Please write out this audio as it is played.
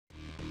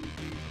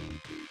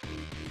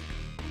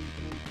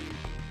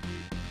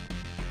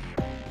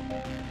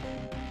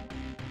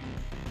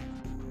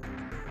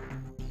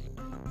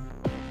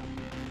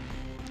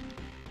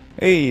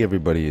Hey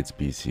everybody, it's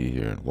BC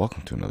here, and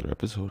welcome to another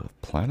episode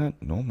of Planet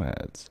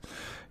Nomads.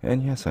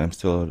 And yes, I'm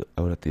still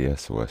out at the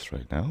SOS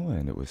right now,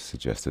 and it was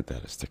suggested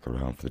that I stick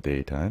around for the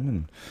daytime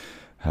and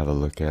have a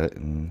look at it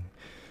in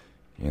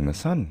the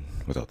sun,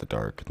 without the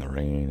dark and the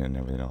rain and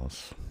everything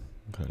else.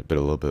 Got a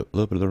little bit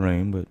of the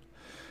rain, but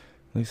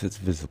at least it's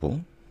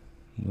visible.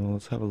 Well,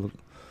 let's have a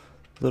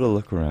little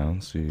look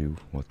around, see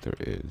what there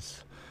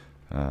is.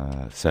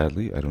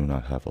 Sadly, I do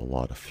not have a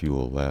lot of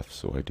fuel left,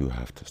 so I do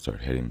have to start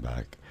heading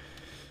back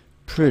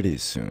pretty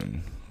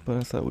soon. But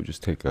I thought we'd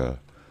just take a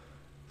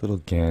little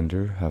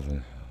gander, have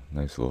a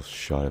nice little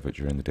shot of it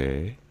during the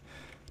day,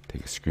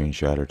 take a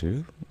screenshot or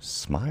two,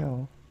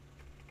 smile.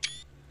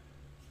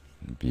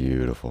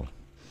 Beautiful.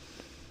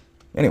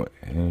 Anyway,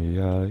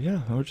 yeah,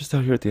 we're just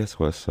out here at the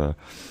SOS. I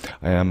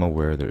am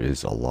aware there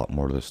is a lot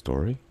more to the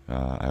story.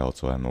 I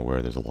also am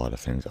aware there's a lot of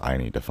things I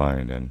need to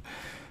find, and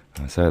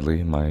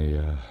sadly,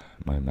 my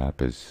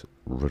map is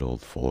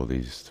riddled full of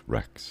these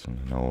wrecks. And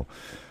I know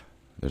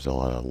there's a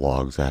lot of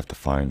logs I have to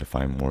find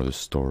more of the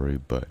story,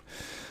 but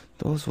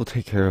those we'll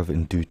take care of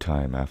in due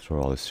time. After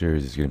all, the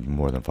series is going to be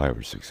more than 5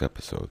 or 6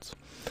 episodes.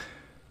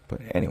 But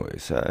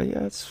anyways,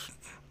 yeah, it's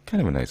kind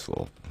of a nice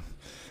little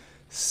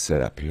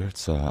setup here.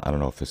 It's I don't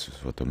know if this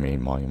is what the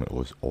main monument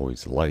was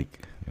always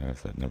like.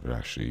 I've never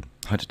actually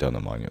hunted down the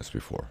monuments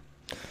before,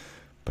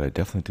 but I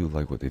definitely do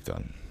like what they've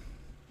done.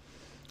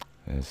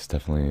 It's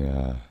definitely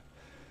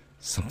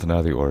something out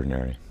of the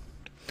ordinary.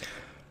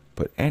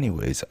 But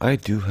anyways, I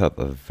do have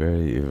a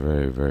very,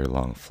 very, very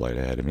long flight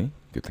ahead of me.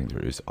 Good thing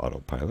there is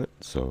autopilot,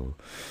 so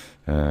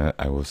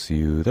I will see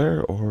you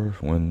there, or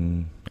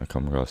when I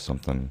come across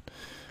something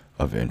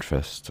of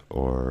interest,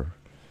 or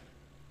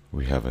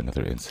we have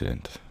another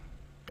incident.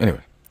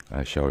 Anyway,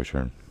 I shall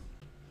return.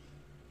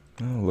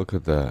 Oh, look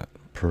at that.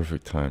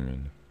 Perfect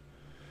timing.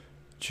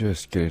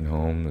 Just getting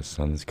home, the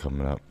sun's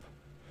coming up.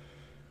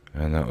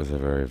 And that was a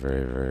very,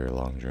 very, very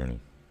long journey.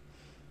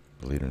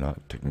 Believe it or not,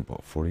 it took me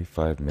about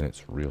 45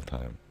 minutes real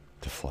time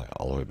to fly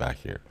all the way back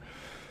here.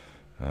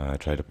 I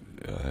tried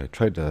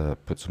to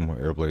put some more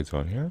air blades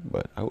on here,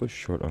 but I was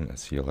short on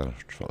SC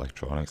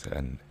electronics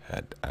and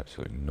had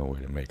absolutely no way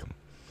to make them.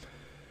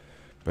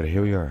 But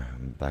here we are,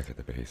 I'm back at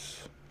the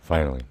base,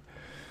 finally.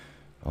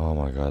 Oh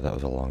my god, that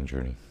was a long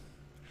journey.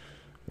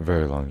 A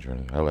very long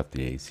journey. I left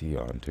the AC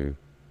on too.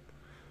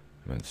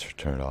 I meant to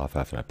turn it off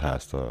after I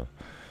passed the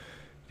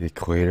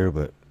equator,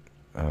 but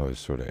I was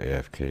sort of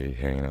AFK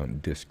hanging out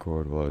in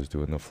Discord while I was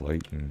doing the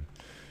flight and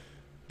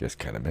just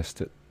kind of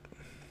missed it.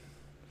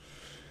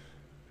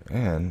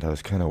 And I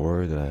was kind of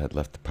worried that I had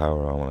left the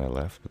power on when I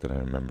left, but then I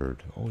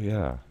remembered, oh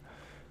yeah,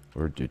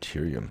 we're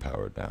deuterium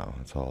powered now.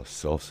 It's all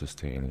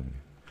self-sustaining.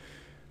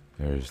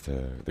 There's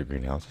the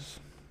greenhouses.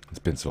 It's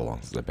been so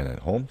long since I've been at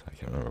home, I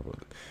can't remember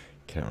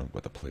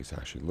what the place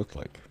actually looked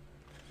like.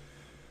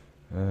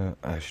 I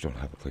actually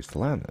don't have a place to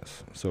land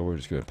this, so we're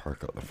just going to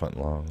park out in the front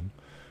lawn,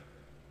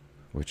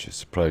 which is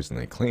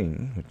surprisingly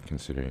clean,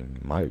 considering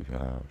my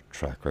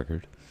track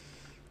record.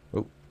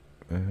 Oh,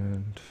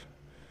 and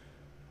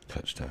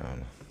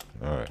touchdown.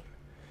 Alright,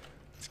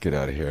 let's get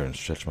out of here and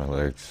stretch my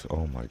legs.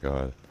 Oh my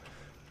god.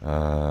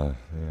 Yeah,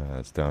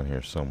 it's down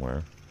here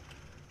somewhere.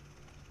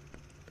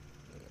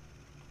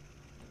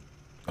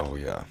 Oh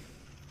yeah.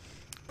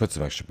 Put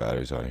some extra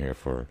batteries on here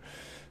for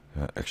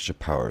extra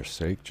power's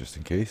sake, just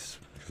in case,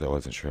 because I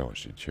wasn't sure how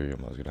much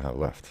deuterium I was going to have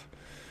left.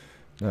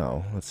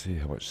 Now, let's see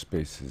how much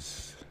space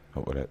is...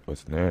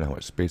 what's in there and how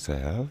much space I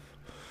have.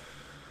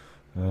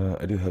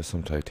 I do have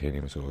some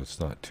titanium, so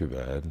it's not too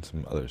bad, and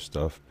some other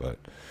stuff, but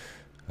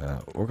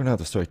we're gonna have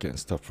to start getting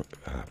stuff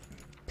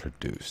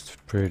produced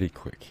pretty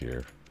quick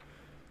here.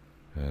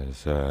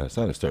 It's time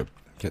to start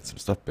getting some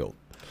stuff built.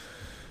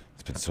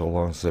 It's been so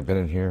long since I've been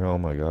in here. Oh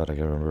my god, I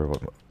gotta remember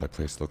what my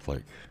place looked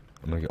like.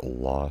 I'm gonna get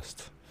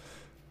lost.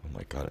 Oh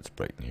my god, it's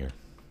bright in here.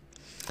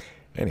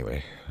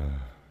 Anyway,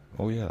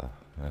 oh yeah,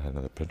 I had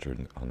another printer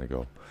on the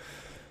go.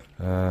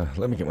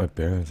 Let me get my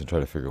bearings and try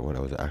to figure out what I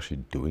was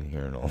actually doing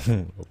here, and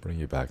I'll bring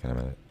you back in a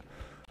minute.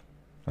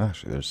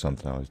 Actually, there's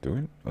something I was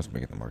doing. I was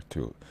making the Mark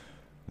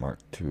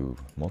II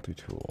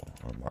multi-tool,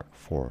 or Mark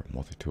IV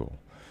multi-tool.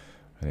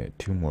 I need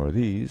 2 more of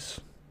these,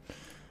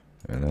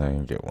 and then I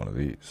can get one of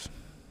these.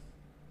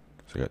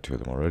 So I got 2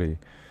 of them already.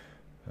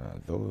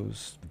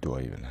 Those, do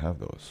I even have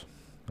those?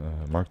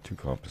 Mark II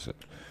composite.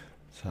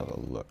 Let's have a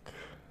look.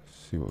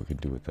 See what we can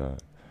do with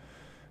that.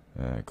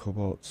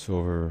 Cobalt,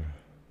 silver,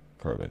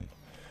 carbon.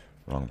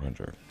 Wrong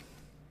printer.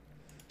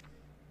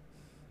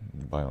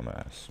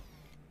 Biomass.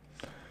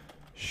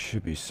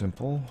 Should be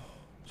simple.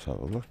 Let's have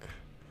a look.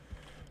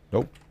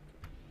 Nope.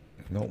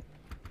 Nope.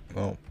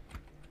 Nope.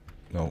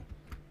 Nope.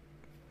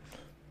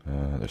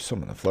 There's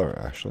some in the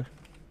flyer, actually.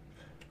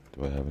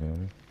 Do I have any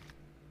on me?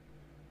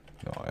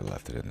 No, I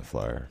left it in the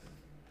flyer.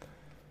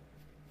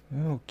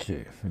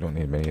 Okay. We don't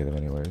need many of them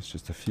anyways.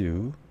 Just a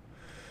few.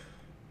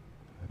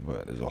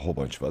 But there's a whole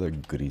bunch of other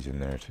goodies in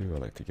there, too. I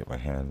like to get my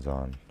hands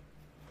on.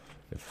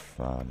 If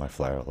my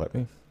flyer will let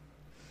me.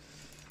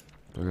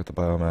 So I got the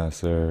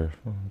biomass there.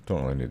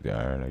 Don't really need the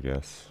iron, I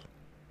guess.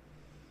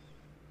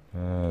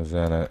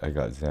 Zanite, I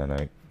got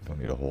Zanite. Don't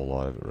need a whole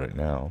lot of it right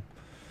now.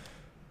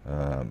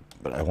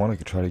 But I want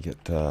to try to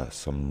get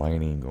some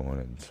mining going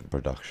and some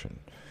production.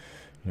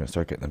 You know,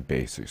 start getting the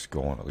basics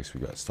going. At least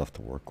we got stuff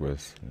to work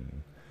with,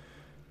 and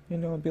you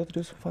know, be able to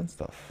do some fun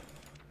stuff.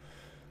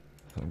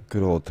 Some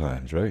good old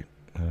times, right?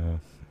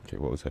 Okay,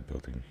 what was I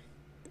building?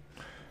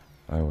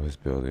 I was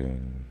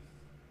building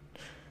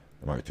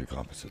the Mark II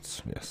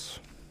composites. Yes.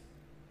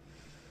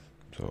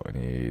 So I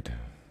need.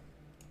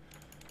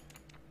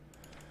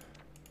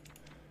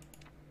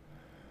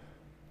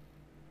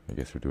 I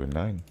guess we're doing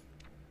 9.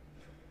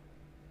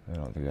 I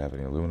don't think I have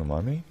any aluminum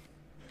on me.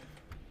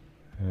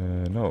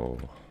 No.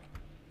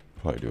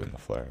 Probably doing the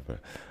flare, but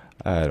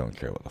I don't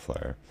care about the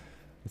flare.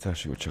 Let's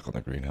actually go check on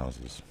the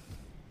greenhouses.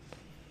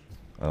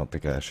 I don't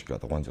think I actually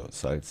got the ones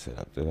outside set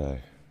up, did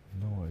I?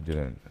 No, I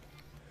didn't.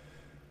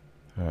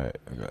 Alright,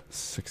 I got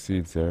 6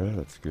 seeds there,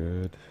 that's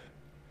good.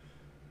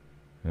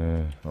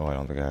 Oh, I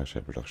don't think I actually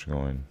have production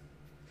going.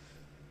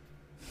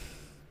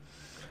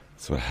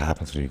 That's what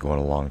happens when you go on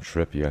a long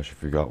trip, you actually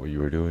forgot what you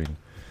were doing.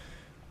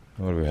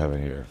 What do we have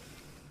in here?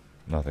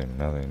 Nothing,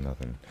 nothing,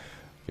 nothing.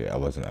 Okay, I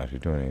wasn't actually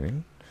doing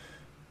anything.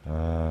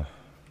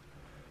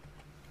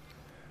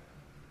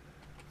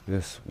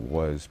 This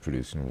was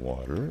producing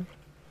water.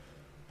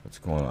 What's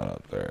going on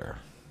up there?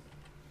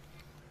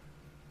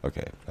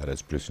 Okay, that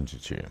is producing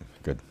deuterium.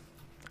 Good.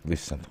 At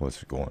least something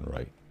was going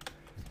right.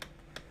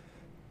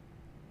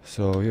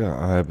 So yeah,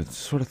 I've been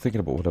sort of thinking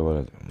about what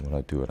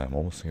I do, and I'm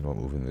almost thinking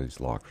about moving these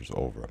lockers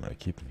over. I'm going to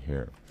keep them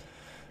here,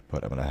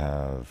 but I'm going to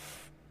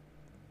have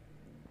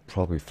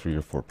probably 3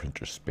 or 4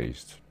 printers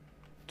spaced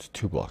to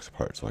 2 blocks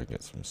apart, so I can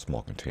get some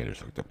small containers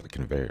hooked up with the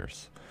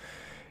conveyors,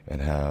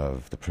 and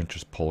have the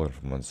printers pull in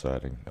from one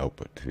side and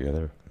output to the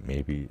other.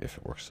 Maybe if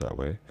it works that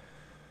way,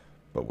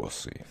 but we'll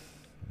see.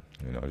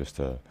 You know, just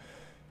to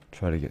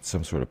try to get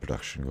some sort of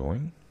production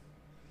going.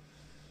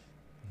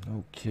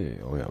 Okay.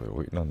 Oh yeah, we're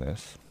waiting on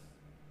this.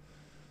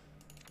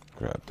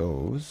 Grab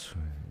those,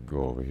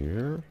 go over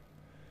here,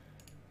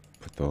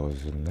 put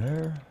those in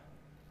there,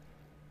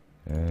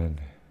 and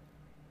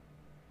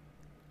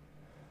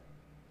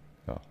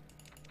oh.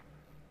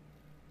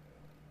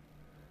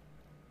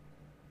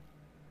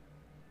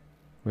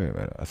 Wait a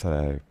minute, I thought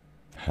I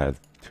had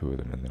 2 of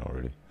them in there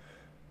already.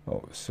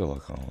 Oh,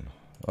 silicone.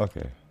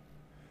 Okay,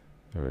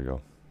 there we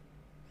go.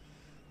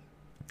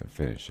 I can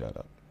finish that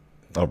up.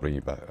 I'll bring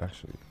you back,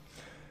 actually.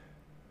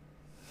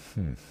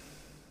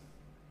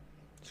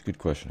 It's a good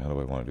question. How do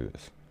I want to do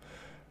this?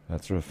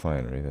 That's a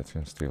refinery. That's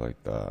going to stay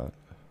like that.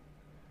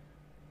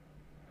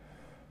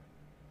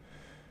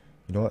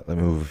 You know what? Let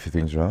me move a few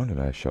things around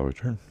and I shall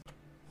return.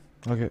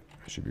 Okay,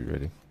 I should be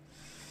ready.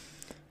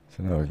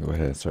 So now we can go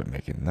ahead and start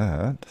making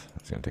that.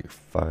 It's going to take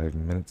 5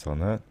 minutes on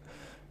that.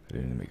 I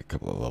need to make a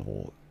couple of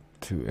level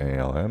 2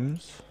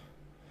 ALMs,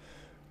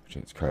 which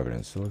needs carbon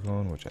and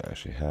silicone, which I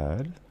actually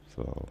had.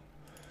 So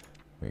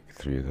make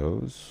 3 of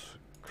those,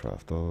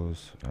 craft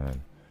those,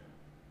 and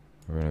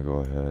we're going to go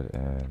ahead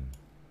and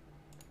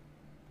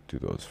do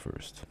those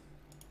first.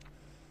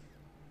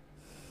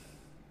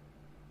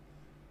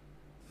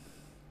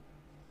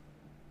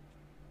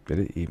 Did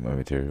it eat my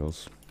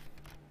materials?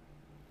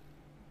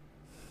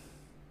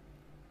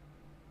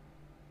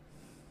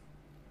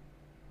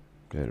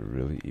 Did it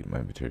really eat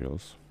my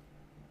materials?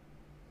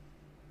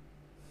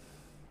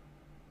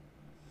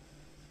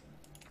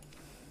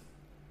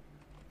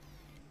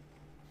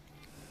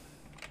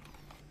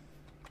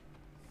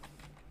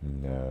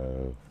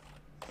 No.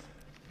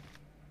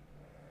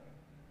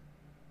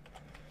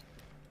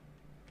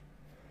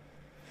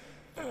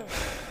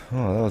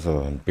 Oh, that was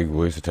a big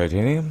waste of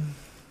titanium.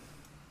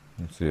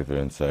 Let's see if they're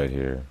inside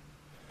here.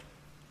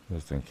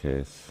 Just in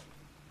case.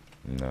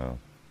 No.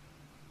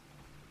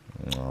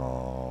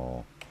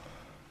 Oh.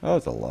 That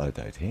was a lot of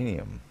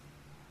titanium.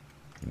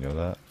 You know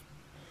that?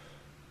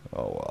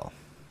 Oh well.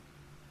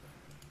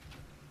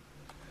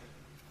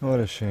 What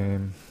a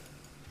shame.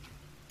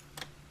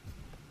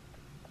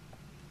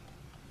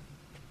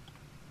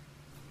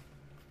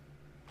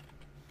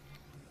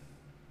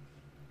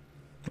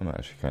 I'm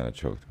actually kind of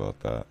choked about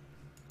that.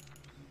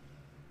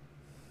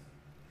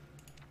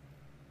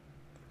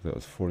 That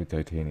was 40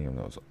 titanium.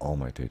 That was all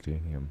my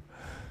titanium.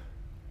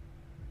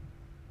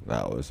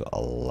 That was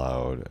a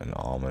loud and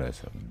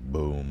ominous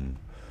boom.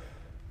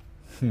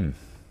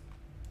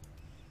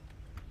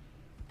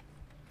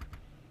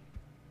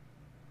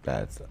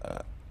 That's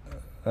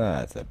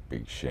a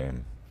big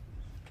shame.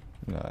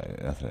 No,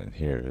 nothing in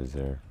here, is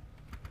there?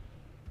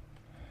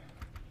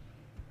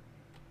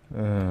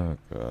 Oh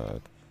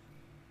god.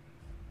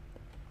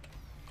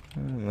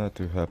 I'm not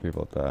too happy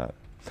about that.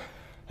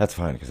 That's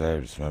fine, because I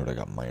just remembered I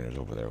got miners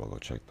over there. We'll go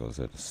check those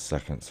in a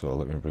second. So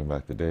let me bring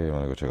back the day. I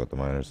want to go check out the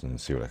miners and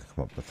see what I can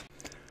come up with.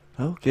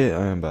 Okay,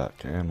 I am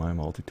back, and my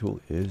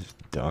multi-tool is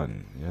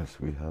done.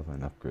 Yes, we have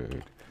an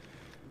upgrade.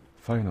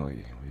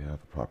 Finally, we have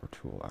a proper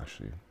tool.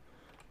 Actually,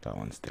 that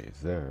one stays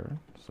there.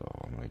 So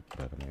I'm going to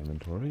get that in my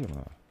inventory. I'm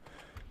going to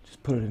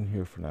just put it in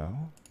here for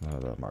now.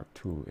 The Mark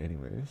II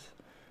anyways.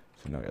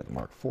 So now we have the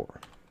Mark IV.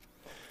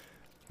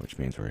 Which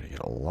means we're going to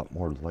get a lot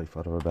more life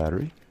out of our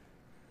battery.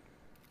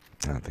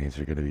 and things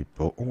are going to be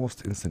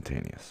almost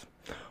instantaneous.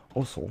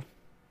 Also,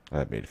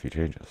 I've made a few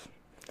changes.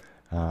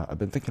 I've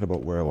been thinking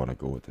about where I want to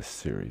go with this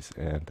series,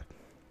 and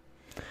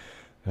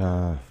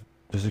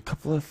there's a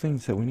couple of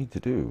things that we need to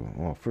do.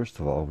 Well, first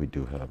of all, we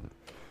do have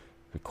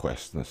the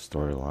quest and the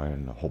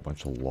storyline, a whole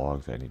bunch of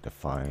logs I need to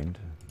find,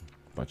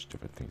 a bunch of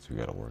different things we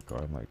got to work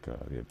on, like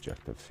the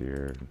objectives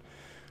here, and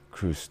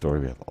cruise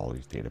story. We have all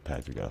these data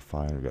pads we got to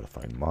find. We got to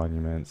find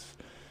monuments,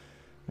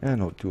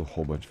 and I'll do a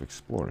whole bunch of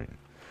exploring.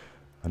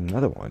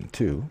 Another one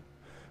too.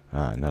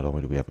 Not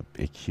only do we have a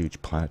big,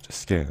 huge planet to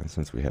scan,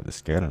 since we have the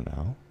scanner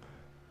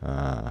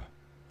now,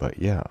 but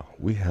yeah,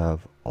 we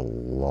have a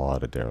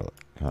lot of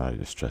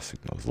distress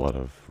signals, a lot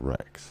of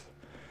wrecks,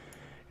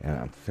 and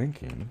I'm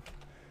thinking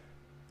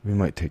we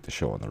might take the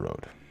show on the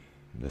road.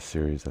 This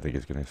series, I think,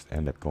 is going to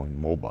end up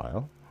going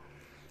mobile.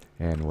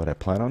 And what I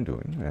plan on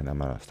doing, and I'm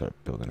going to start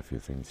building a few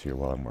things here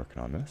while I'm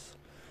working on this,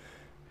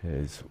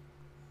 is,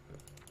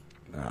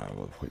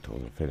 we'll wait till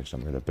we're finished.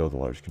 I'm going to build a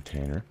large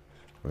container.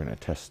 We're going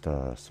to test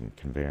some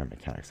conveyor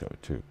mechanics out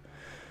too.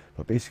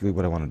 But basically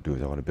what I want to do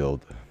is I want to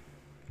build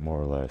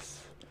more or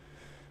less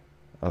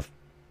of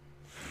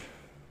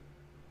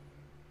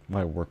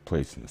my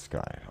workplace in the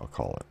sky, I'll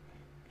call it.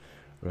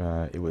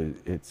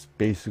 It's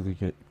basically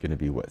going to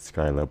be what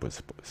Skylab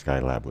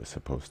was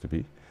supposed to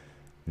be,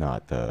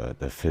 not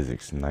the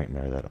physics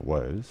nightmare that it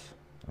was.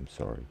 I'm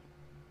sorry,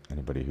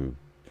 anybody who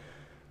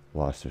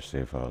lost their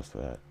save files to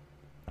that.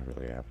 I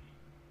really am.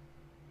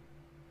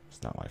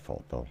 It's not my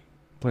fault though.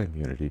 Blame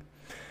Unity.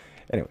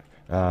 Anyway,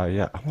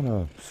 yeah, I want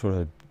to sort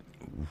of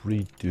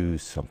redo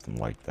something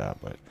like that,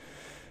 but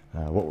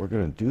what we're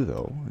going to do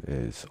though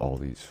is all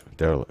these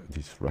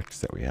wrecks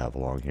that we have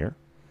along here,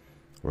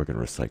 we're going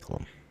to recycle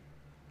them.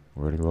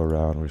 We're going to go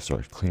around, we're going to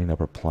start cleaning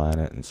up our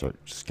planet and start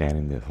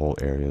scanning the whole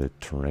area, the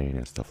terrain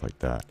and stuff like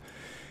that.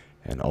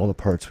 And all the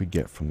parts we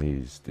get from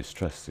these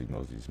distress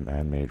signals, these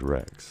man-made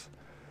wrecks,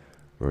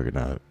 we're going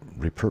to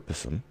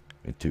repurpose them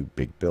into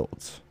big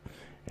builds.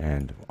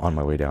 And on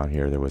my way down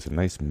here, there was a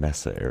nice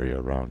mesa area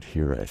around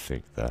here, I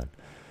think,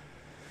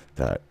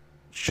 that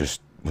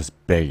just was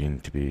begging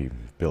to be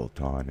built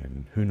on,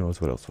 and who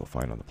knows what else we'll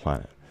find on the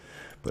planet.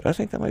 But I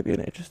think that might be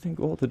an interesting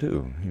goal to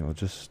do. You know,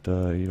 just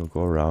go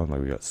around.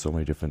 Like, we got so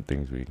many different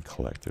things we can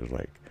collect. There's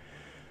like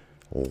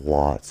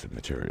lots of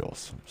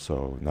materials.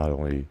 So not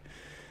only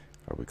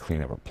are we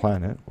cleaning up our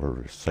planet, we're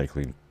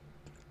recycling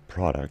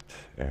product,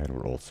 and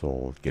we're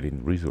also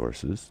getting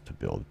resources to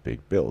build big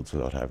builds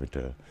without having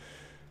to,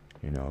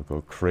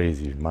 go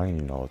crazy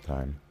mining all the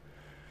time.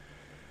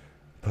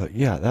 But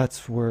yeah,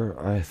 that's where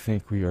I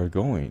think we are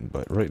going.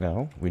 But right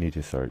now, we need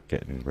to start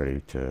getting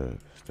ready to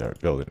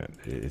start building it.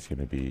 It's going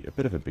to be a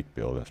bit of a big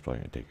build. That's probably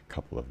going to take a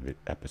couple of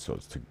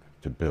episodes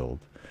to build.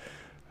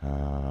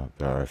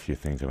 There are a few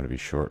things I'm going to be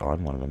short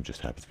on. One of them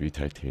just happens to be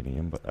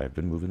titanium, but I've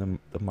been moving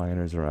the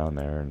miners around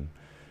there, and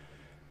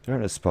they're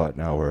in a spot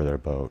now where they're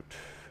about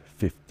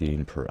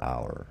 15 per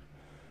hour.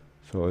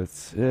 So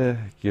it's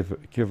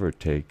give or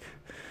take,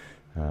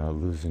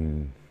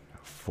 losing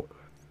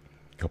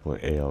a couple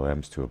of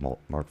ALMs to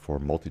a Mark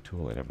IV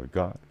multi-tool I never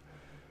got.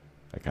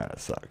 That kind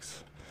of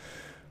sucks.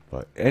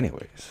 But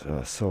anyways,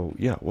 so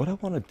yeah, what I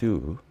want to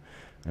do,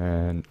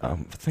 and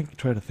I'm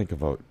trying to think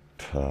about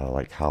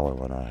like how I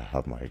want to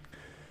have my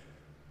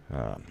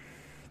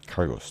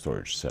cargo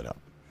storage set up.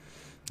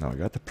 Now I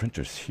got the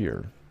printers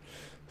here,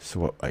 so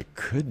what I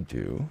could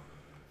do,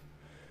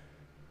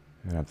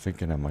 and I'm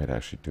thinking I might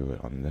actually do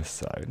it on this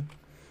side.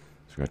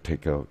 So I'm going to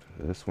take out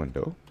this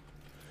window,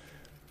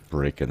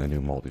 break in the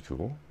new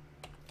multi-tool.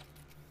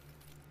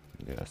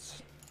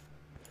 Yes.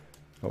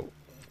 Oh,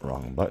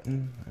 wrong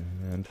button.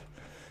 And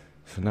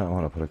so now I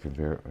want to put a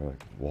conveyor,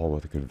 wall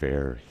with a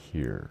conveyor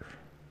here,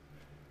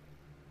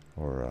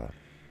 or a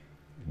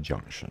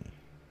junction.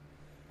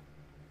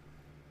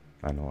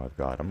 I know I've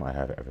got them. I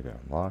have everything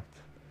unlocked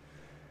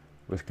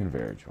with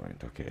conveyor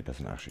joint. Okay, it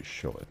doesn't actually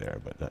show it there,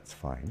 but that's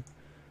fine.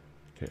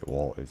 Okay,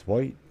 wall is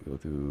white. We'll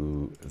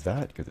do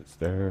that because it's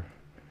there.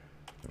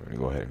 We're going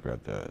to go ahead and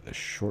grab the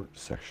short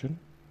section,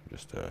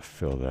 just to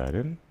fill that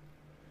in.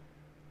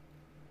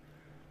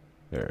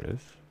 There it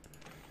is.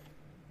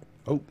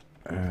 Oh,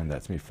 and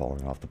that's me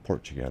falling off the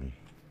porch again.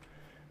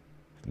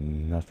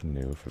 Nothing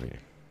new for me.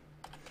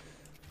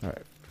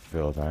 Alright,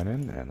 fill that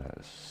in, and that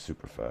is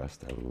super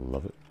fast. I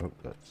love it. Oh,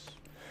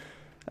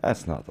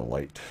 that's not the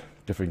light.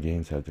 Different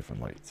games have different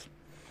lights.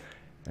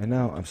 And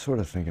now I'm sort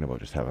of thinking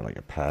about just having like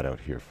a pad out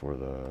here for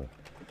the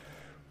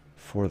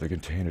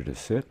container to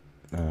sit.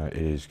 It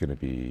is going to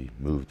be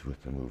moved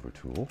with the mover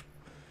tool,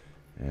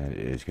 and it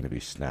is going to be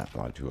snapped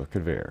onto a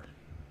conveyor.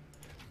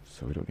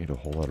 So we don't need a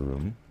whole lot of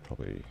room.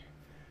 Probably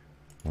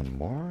one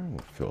more. We'll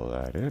fill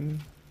that in.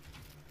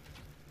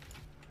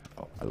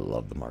 Oh, I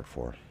love the Mark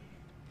IV.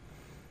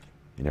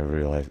 You never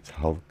realize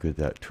how good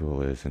that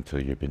tool is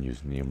until you've been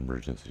using the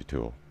emergency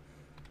tool.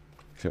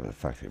 Except for the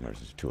fact that the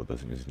emergency tool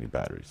doesn't use any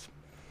batteries.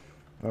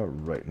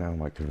 Right now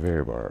my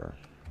conveyor bar,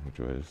 which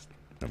was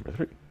number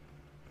 3.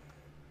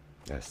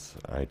 Yes,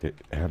 I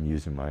am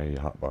using my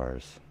hot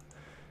bars.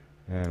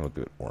 And we'll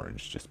do it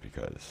orange just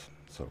because.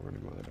 So we're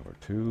going to go to number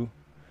 2.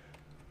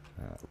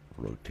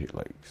 Rotate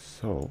like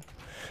so.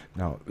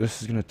 Now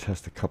this is going to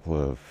test a couple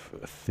of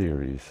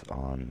theories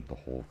on the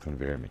whole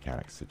conveyor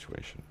mechanics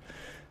situation.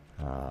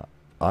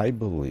 I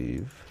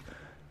believe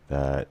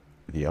that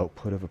the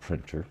output of a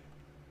printer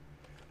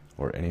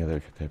or any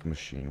other type of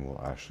machine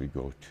will actually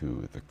go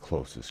to the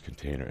closest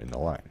container in the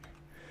line.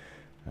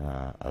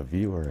 A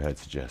viewer had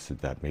suggested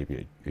that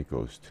maybe it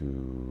goes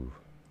to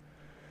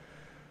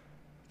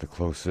the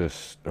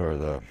closest or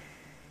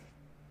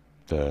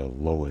the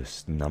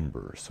lowest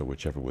number, so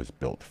whichever was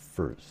built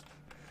first.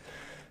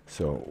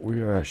 So we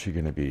are actually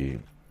going to be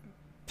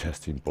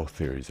testing both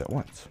theories at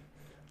once.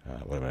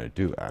 What I'm going to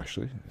do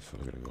actually, so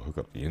we're going to go hook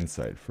up the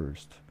inside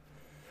first.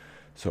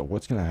 So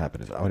what's going to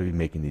happen is I'm going to be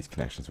making these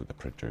connections with the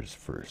printers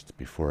first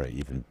before I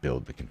even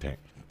build the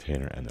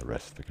container and the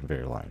rest of the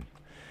conveyor line.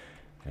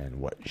 And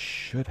what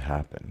should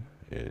happen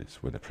is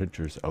when the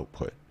printers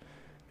output,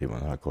 they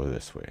will not go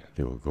this way.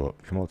 They will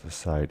come out the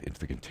side into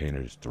the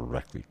containers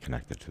directly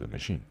connected to the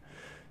machine.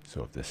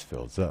 So if this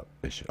fills up,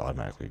 they should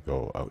automatically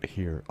go out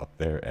here, up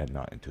there, and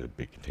not into the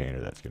big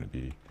container that's going to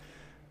be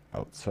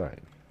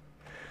outside.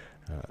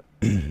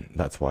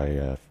 That's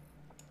why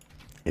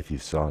if you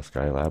saw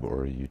Skylab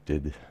or you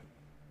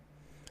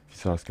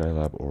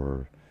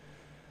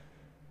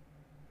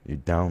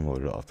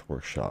downloaded it off the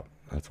workshop,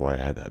 that's why I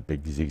had that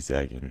big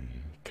zigzagging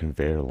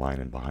conveyor line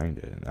in behind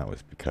it, and that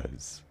was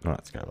because, no,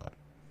 not Skylab,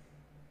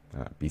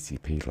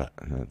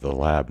 BCP, the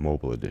Lab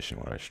Mobile Edition,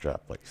 where I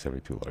strapped like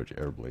 72 large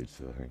air blades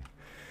to the thing.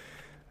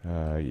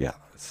 Yeah,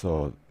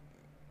 so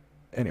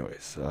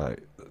anyways,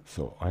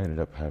 so I ended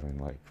up having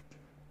like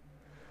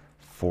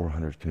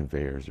 400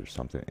 conveyors or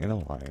something in a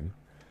line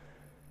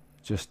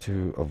just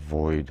to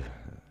avoid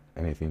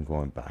anything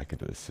going back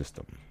into the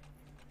system.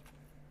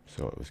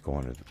 So it was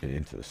going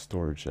into the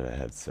storage that I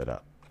had set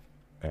up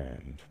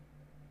and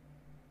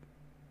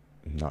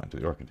not into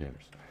the ore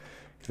containers,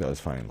 because I was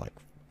finding like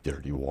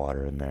dirty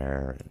water in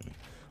there and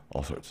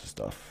all sorts of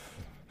stuff.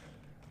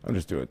 I'm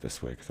just doing it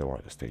this way because I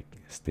wanted to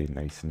stay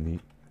nice and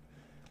neat.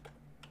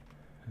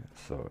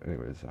 So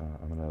anyways,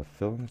 I'm going to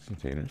fill in these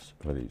containers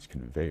with these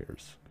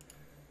conveyors,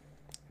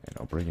 and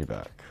I'll bring you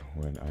back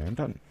when I am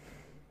done.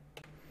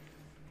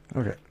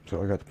 Okay,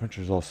 so I got the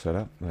printers all set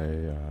up.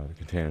 The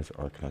containers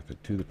are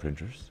connected to the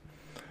printers,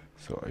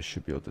 so I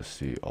should be able to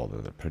see all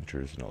the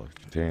printers and all the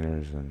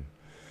containers and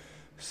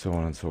so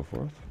on and so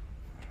forth.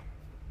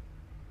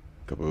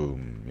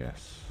 Kaboom,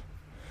 yes.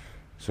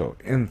 So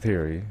in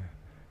theory,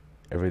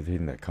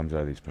 everything that comes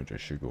out of these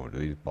printers should go into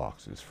these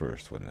boxes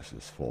first when this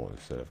is full,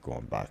 instead of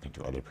going back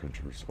into other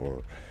printers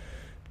or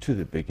to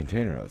the big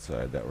container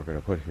outside that we're going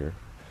to put here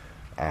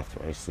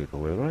after I sleep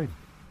away the rain.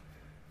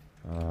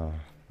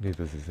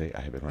 Needless to say,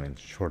 I have been running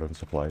short on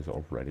supplies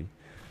already.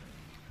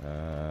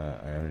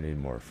 I only need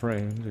more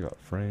frames. I got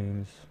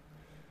frames.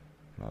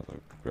 I'll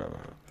grab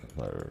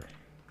another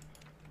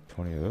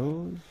 20 of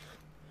those.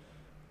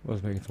 I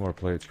was making some more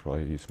plates.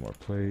 Probably use some more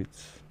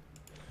plates.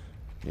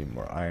 Need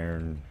more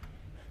iron.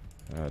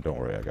 Don't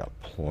worry, I got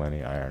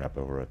plenty iron up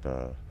over at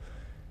the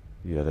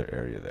other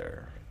area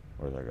there,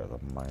 where I got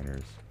the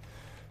miners.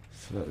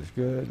 So that is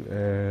good,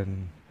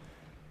 and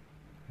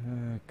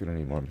gonna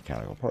need more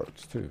mechanical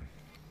parts too.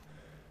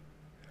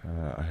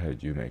 I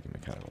had you making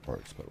mechanical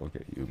parts, but we'll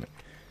get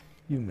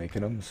you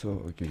making them. So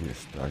I'll give you a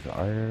stack of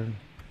iron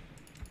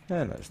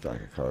and a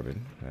stack of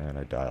carbon, and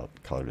I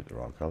colored it the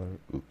wrong color.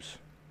 Oops.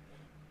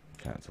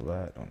 Cancel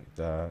that. Don't need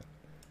that.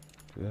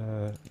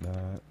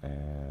 That,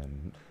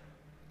 and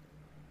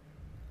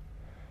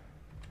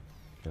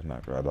did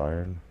not grab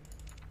iron.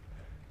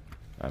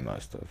 I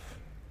must have.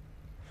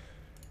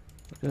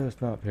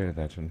 Just not paying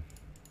attention.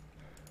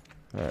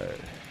 Alright.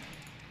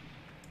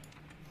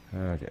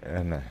 Okay,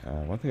 and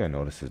one thing I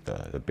noticed is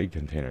the big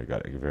container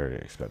got very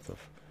expensive.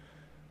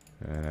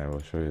 And I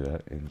will show you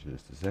that in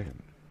just a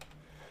second.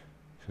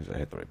 As soon as I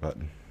hit the right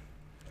button.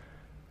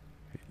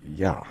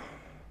 Yeah.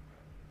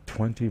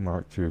 20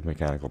 Mark II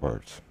mechanical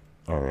parts,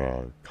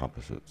 or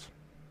composites.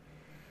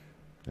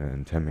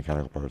 And 10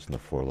 mechanical parts in the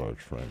 4 large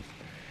frames.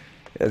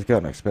 It's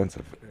gotten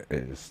expensive.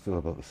 It is still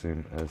about the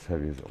same as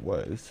heavy as it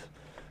was,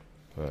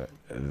 but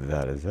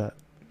that is that.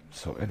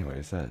 So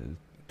anyways,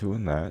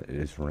 doing that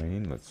is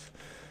rain. Let's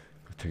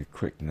go take a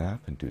quick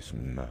nap and do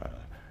some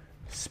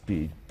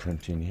speed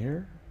printing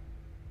here.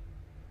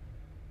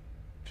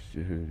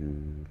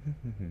 And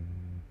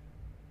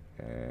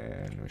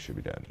we should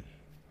be done.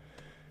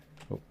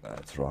 Oh,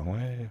 that's the wrong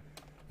way.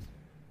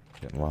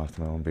 Getting lost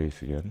in my own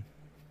base again.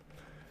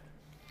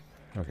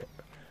 Okay.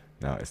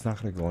 Now, it's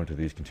not going to go into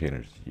these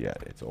containers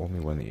yet. It's only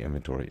when the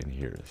inventory in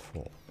here is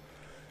full.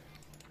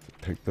 So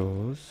take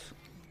those,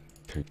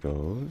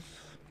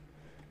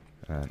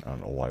 and I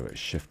don't know why, but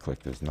shift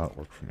click does not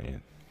work for me.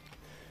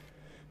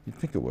 You'd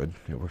think it would.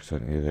 It works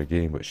on the other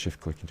game, but shift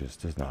clicking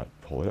just does not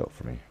pull it out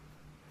for me.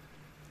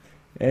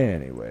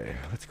 Anyway,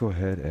 let's go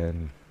ahead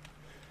and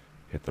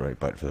hit the right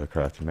button for the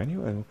crafting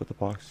menu, and we'll put the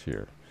box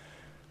here.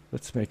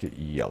 Let's make it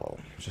yellow,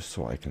 just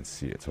so I can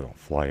see it, so I don't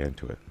fly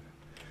into it.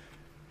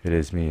 It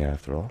is me,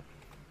 after all.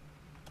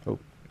 Oh,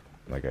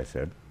 like I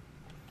said,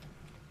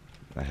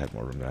 I had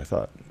more room than I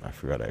thought. I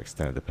forgot I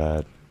extended the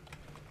pad.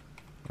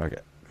 Okay.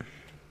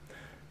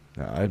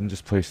 Now I'm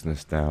just placing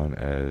this down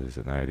as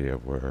an idea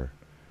of where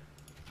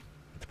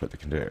to put the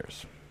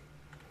conveyors.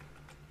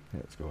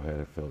 Let's go ahead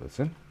and fill this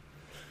in.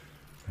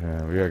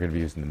 We are going to be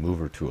using the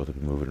mover tool to be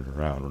moving it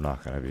around. We're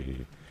not going to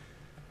be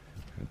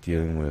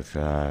dealing with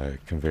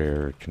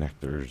conveyor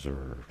connectors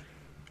or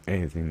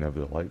anything of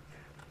the like.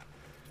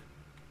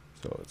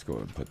 So let's go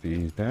ahead and put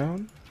these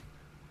down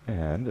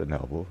and an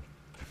elbow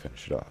to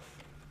finish it off.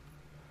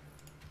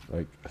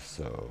 Like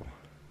so.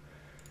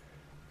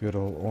 Good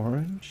old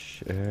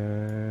orange,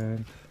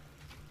 and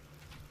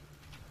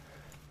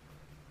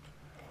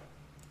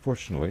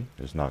fortunately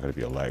there's not going to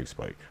be a lag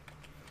spike.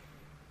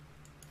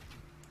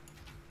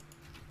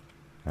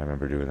 I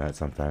remember doing that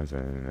sometimes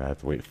and I have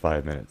to wait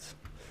 5 minutes.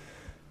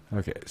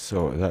 Okay,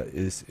 so that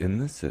is in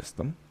the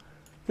system.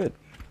 Good.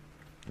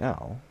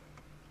 Now,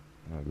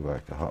 I'll go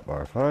back to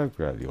hotbar 5,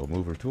 grab the old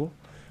mover tool,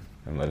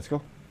 and let us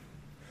go.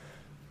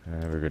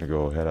 And we're going to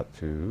go head up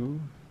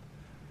to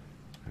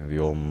the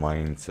old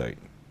mine site.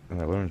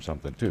 And I learned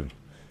something too. You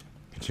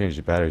can change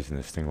the batteries in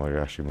this thing while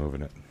you're actually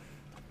moving it.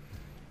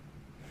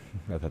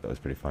 I thought that was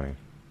pretty funny.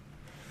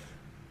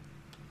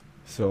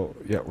 So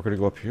yeah, we're gonna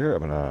go up here.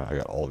 I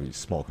got all these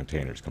small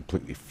containers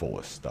completely full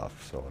of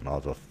stuff. So I might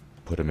as well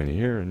put them in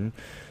here and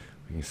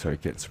we can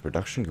start getting some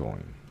production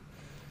going.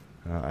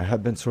 I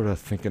have been sort of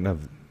thinking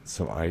of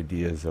some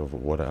ideas of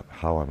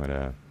how I'm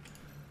gonna.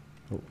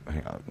 Oh,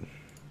 hang on.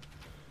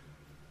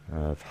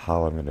 Of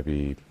how I'm gonna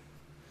be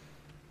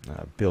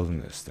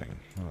building this thing.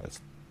 Oh,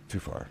 that's too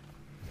far.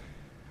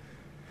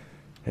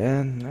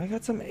 And I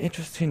got some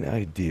interesting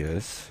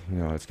ideas. You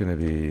know, it's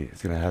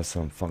gonna have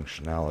some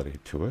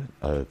functionality to it,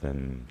 other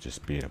than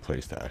just being a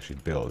place to actually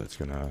build. It's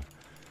gonna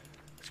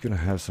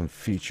have some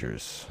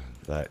features,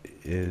 that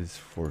is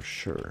for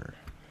sure.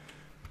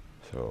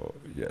 So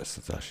yes,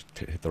 let's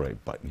actually hit the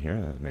right button here.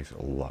 That makes it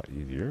a lot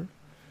easier.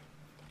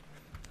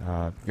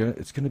 I'm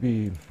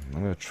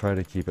gonna try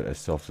to keep it as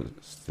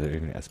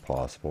self-sustaining as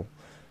possible.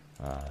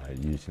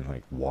 Using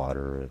like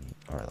water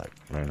or like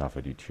running off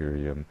of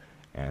deuterium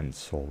and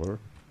solar.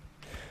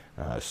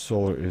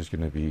 Solar is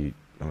going to be,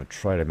 I'm going to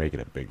try to make it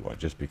a big one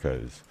just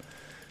because,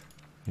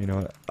 you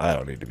know, I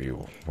don't need to be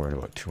worrying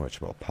about too much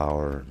about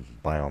power and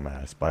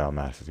biomass.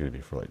 Biomass is going to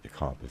be for like the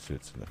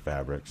composites and the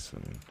fabrics,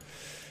 and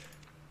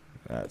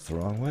that's the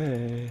wrong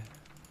way.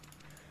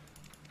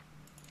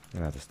 I'm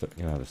going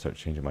to have to start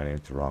changing my name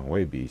to Wrong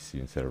Way BC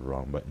instead of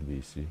Wrong Button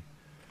BC.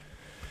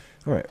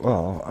 Alright,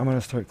 well, I'm going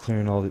to start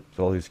clearing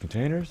all these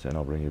containers, and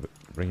I'll bring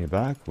you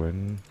back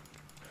when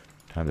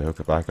time to hook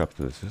it back up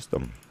to the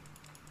system.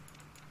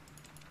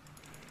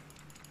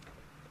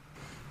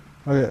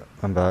 Okay,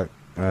 I'm back,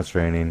 and it's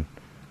raining,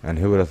 and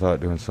who would have thought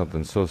doing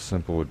something so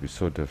simple would be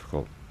so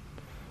difficult.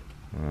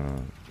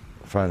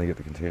 Finally get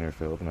the container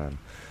filled, and I'm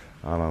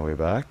on my way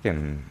back,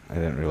 and I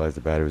didn't realize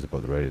the battery was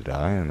about ready to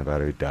die, and the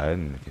battery died,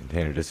 and the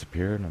container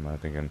disappeared, and I'm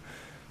thinking,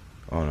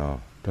 oh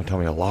no, don't tell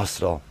me I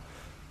lost it all.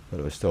 But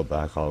it was still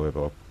back all the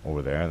way up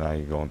over there, and I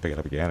go and pick it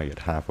up again. I get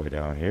halfway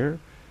down here,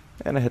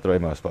 and I hit the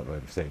right mouse button by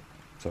mistake.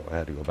 So I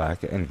had to go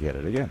back and get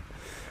it again.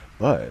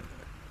 But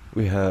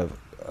we have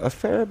a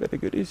fair bit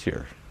of goodies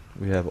here.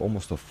 We have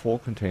almost a full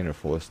container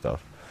full of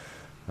stuff.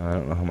 I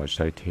don't know how much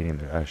titanium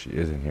there actually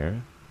is in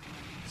here.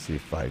 I see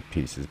 5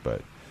 pieces,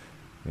 but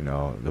you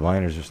know, the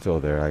miners are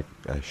still there.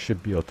 I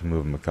should be able to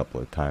move them a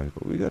couple of times,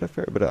 but we got a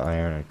fair bit of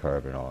iron and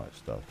carbon and all that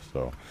stuff.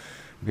 So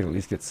we can at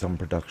least get some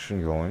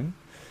production going.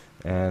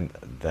 And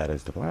that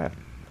is the plan.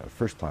 Our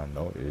first plan,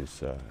 though,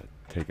 is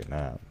take a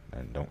nap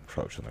and don't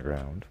crouch on the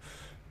ground.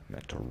 I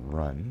meant to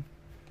run.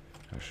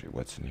 Actually,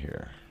 what's in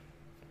here?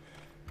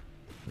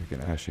 We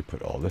can actually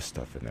put all this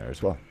stuff in there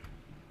as well.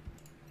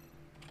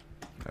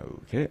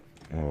 Okay,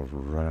 we'll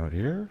run out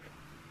here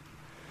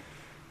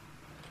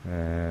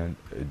and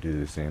do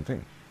the same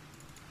thing.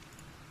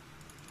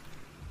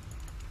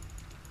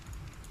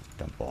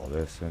 Dump all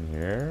this in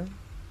here,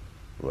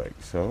 like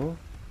so.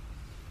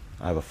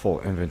 I have a full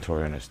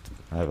inventory, and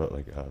I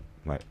have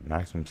my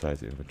maximum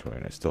size inventory,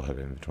 and I still have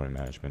inventory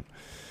management.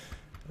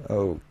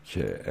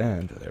 Okay,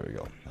 and there we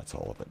go. That's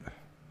all of it.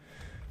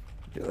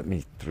 Okay, let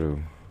me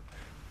through.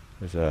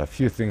 There's a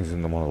few things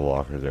in one of the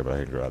lockers there, but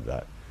I can grab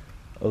that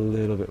a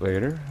little bit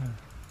later.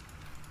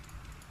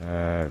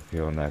 I'm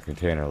feeling that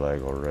container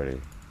lag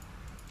already.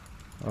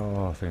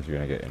 Oh, things are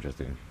gonna get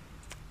interesting.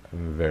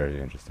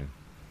 Very interesting.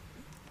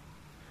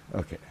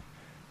 Okay,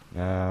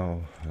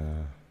 now,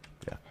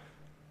 yeah.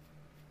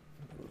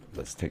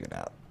 Let's take a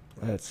nap.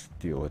 Let's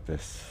deal with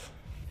this.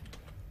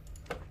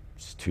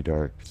 It's too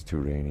dark, it's too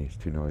rainy, it's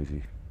too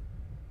noisy.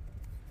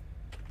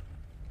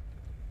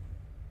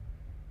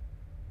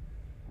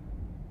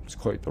 It's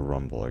quite the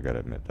rumble, I gotta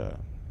admit that.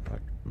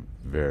 Like,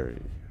 very,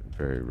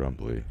 very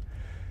rumbly.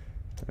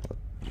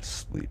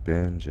 Sleep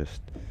in,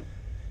 just,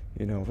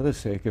 you know, for the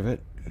sake of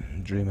it.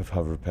 Dream of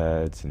hover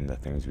pads and the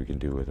things we can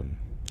do with them.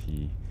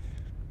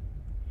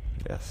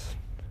 Yes,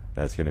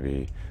 that's gonna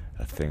be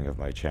a thing of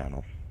my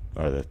channel.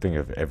 Or the thing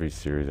of every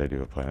series I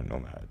do of Planet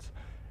Nomads.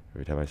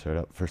 Every time I start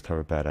up, first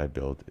hover pad I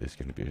build is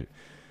going to be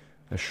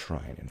a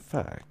shrine. In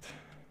fact,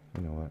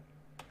 you know what?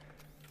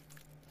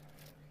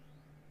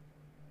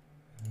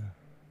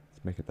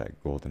 Let's make it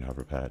that golden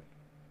hover pad.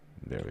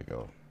 There we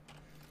go.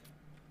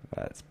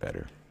 That's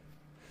better.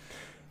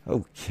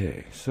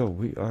 Okay, so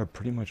we are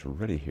pretty much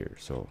ready here.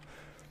 So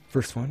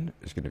first one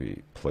is going to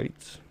be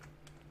plates.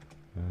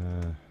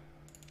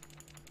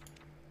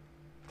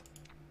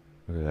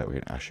 Look at that, we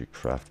can actually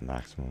craft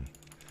maximum.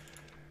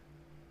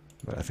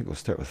 But I think we'll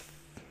start with,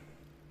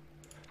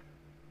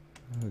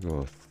 I'll go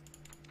with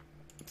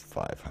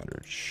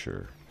 500,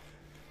 sure.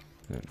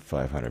 And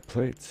 500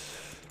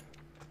 plates.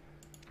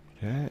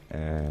 Okay,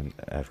 and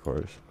of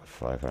course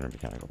 500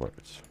 mechanical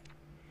parts.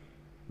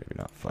 Maybe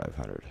not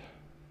 500.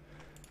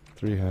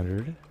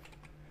 300.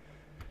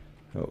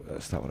 Oh,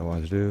 that's not what I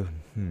wanted to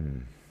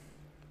do.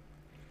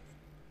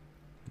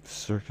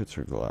 Circuits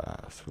or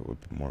glass? What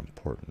would be more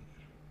important?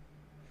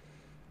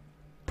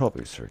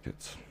 Probably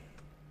circuits.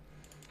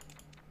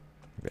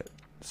 Okay,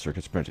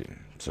 circuits printing.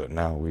 So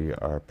now we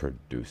are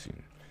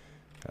producing.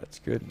 That's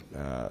good.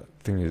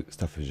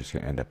 Stuff is just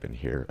going to end up in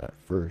here at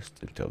first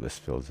until this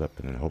fills up,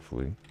 and then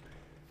hopefully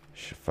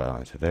should file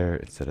into there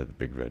instead of the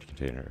big red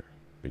container,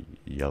 big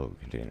yellow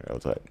container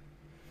outside.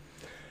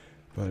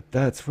 But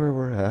that's where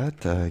we're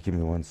at. Give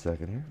me 1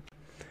 second here.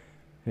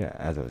 Yeah,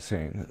 as I was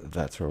saying,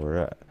 that's where we're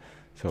at.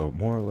 So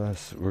more or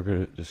less,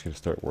 we're just gonna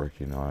start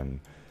working on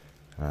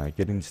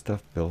getting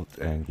stuff built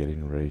and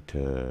getting ready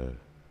to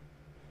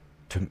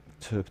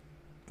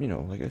you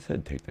know, like I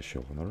said, take the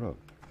show on the road.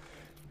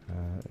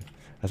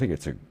 I think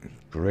it's a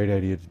great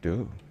idea to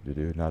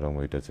do. Not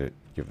only does it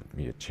give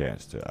me a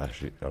chance to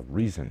actually a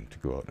reason to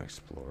go out and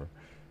explore.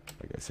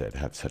 Like I said,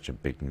 have such a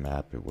big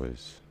map. It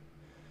was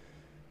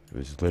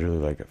literally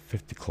like a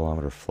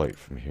 50-kilometer flight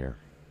from here.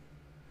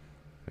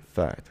 In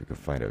fact, we can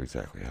find out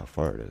exactly how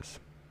far it is.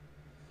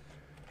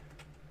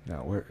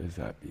 Now, where is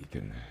that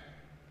beacon?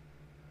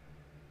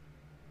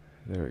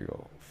 There we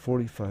go.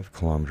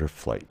 45-kilometer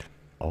flight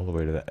all the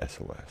way to the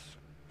SOS.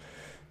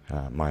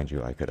 Mind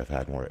you, I could have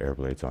had more air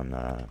blades on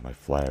my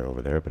flyer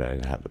over there, but I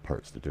didn't have the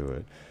parts to do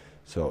it.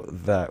 So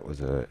that was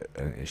an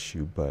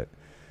issue, but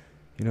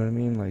you know what I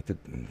mean? Like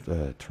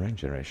the terrain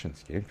generation in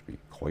this game can be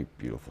quite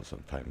beautiful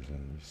sometimes,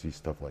 and you see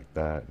stuff like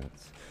that, and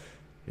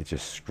it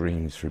just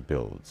screams for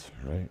builds,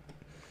 right?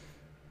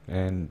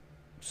 And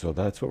so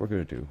that's what we're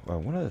going to do.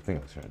 One other thing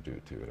I was going to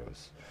do too, and I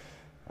was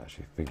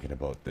actually thinking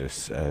about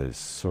this as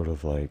sort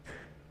of like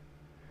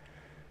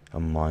a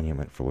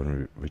monument for when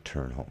we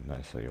return home. Not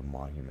necessarily a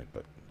monument,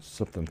 but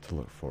something to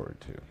look forward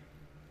to.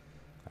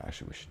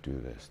 Actually, we should do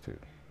this too.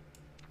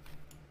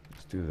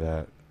 Let's do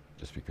that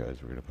just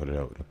because we're going to put it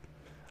out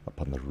up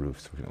on the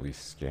roof so we can at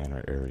least scan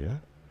our area.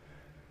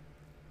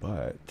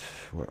 But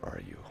where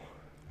are you?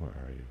 Where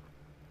are you?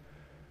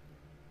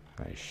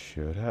 I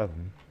should have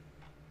them.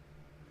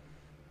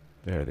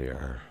 There they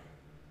are.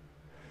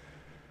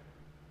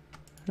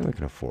 And we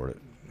can afford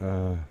it.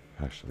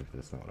 Actually,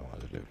 that's not what I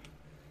wanted to do.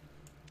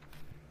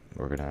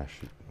 We're gonna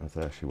actually, that's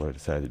actually what I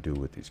decided to do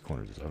with these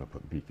corners, is I'm gonna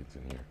put beacons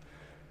in here.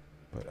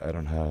 But I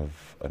don't have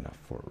enough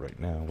for it right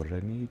now. What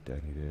did I need?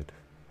 I needed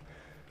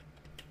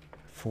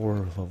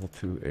 4 level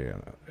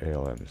 2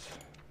 ALMs.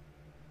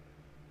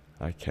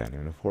 I can't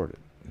even afford it.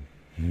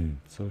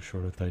 So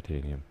short of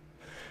titanium.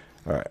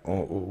 Alright,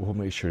 we'll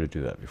make sure to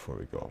do that before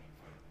we go.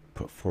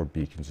 Put 4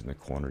 beacons in the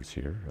corners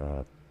here.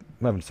 I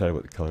haven't decided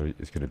what the color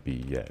is going to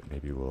be yet.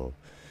 Maybe we'll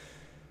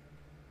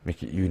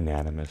make it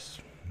unanimous.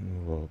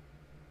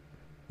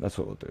 That's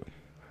what we'll do.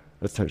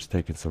 Let's start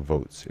taking some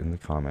votes in the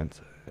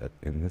comments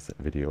in this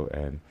video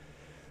and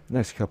the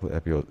next couple of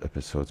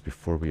episodes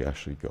before we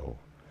actually go.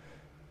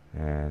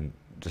 And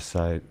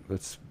decide,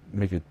 let's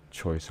make a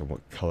choice on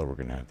what color we're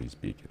going to have these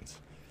beacons.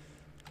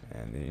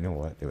 And you know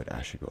what? They would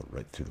actually go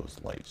right through those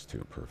lights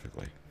too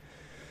perfectly.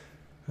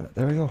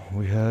 There we go.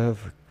 We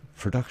have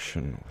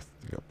production.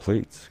 We got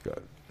plates,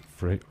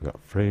 we got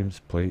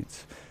frames,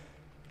 plates,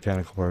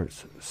 mechanical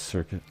parts,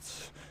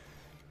 circuits,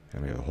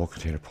 and we have a whole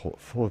container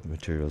full of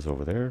materials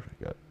over there.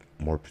 We got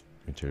more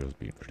materials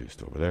being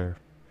produced over there,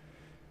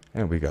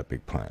 and we got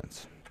big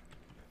plans.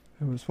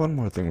 There was one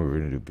more thing we were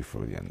going to do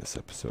before we end this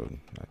episode.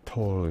 I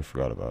totally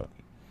forgot about,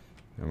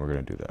 and we're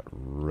going to do that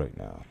right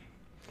now.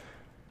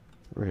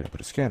 We're going to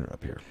put a scanner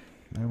up here,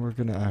 and we're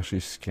going to actually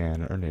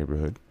scan our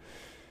neighborhood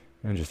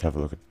and just have a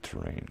look at the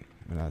terrain.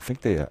 And I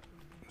think they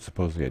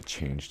supposedly had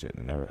changed it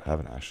and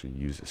haven't actually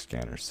used a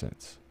scanner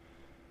since.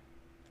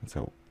 That's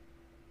how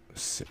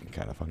it's sitting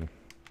kind of funny.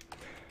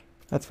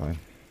 That's fine.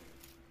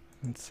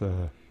 Let's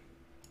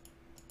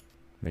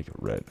make it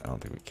red. I don't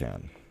think we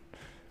can.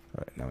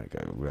 Alright, now we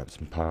gotta go grab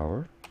some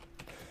power.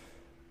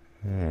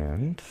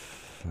 And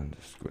I'll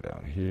just go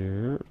down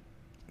here.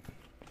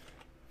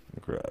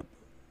 Grab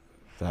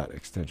that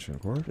extension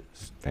cord.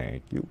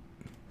 Thank you.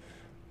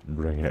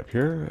 Bring it up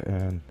here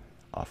and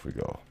off we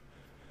go.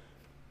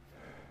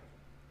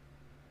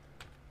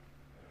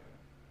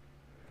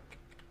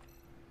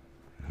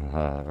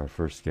 Our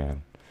first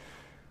scan.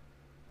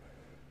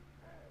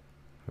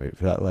 Wait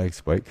for that lag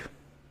spike.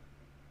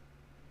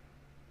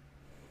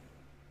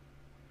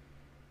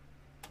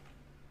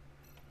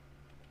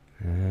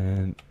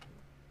 And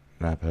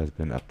map has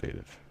been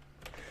updated.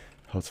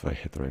 Helps if I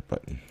hit the right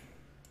button.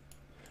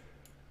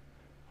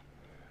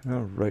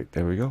 Alright,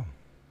 there we go.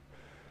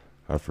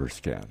 Our first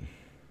scan.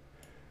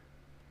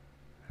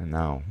 And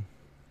now,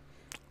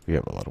 we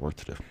have a lot of work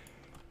to do.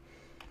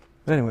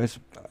 But anyways,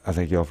 I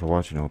thank you all for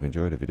watching. I hope you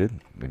enjoyed. If you did,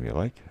 leave me a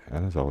like.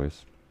 And as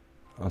always,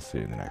 I'll see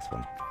you in the next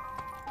one.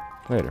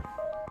 Later.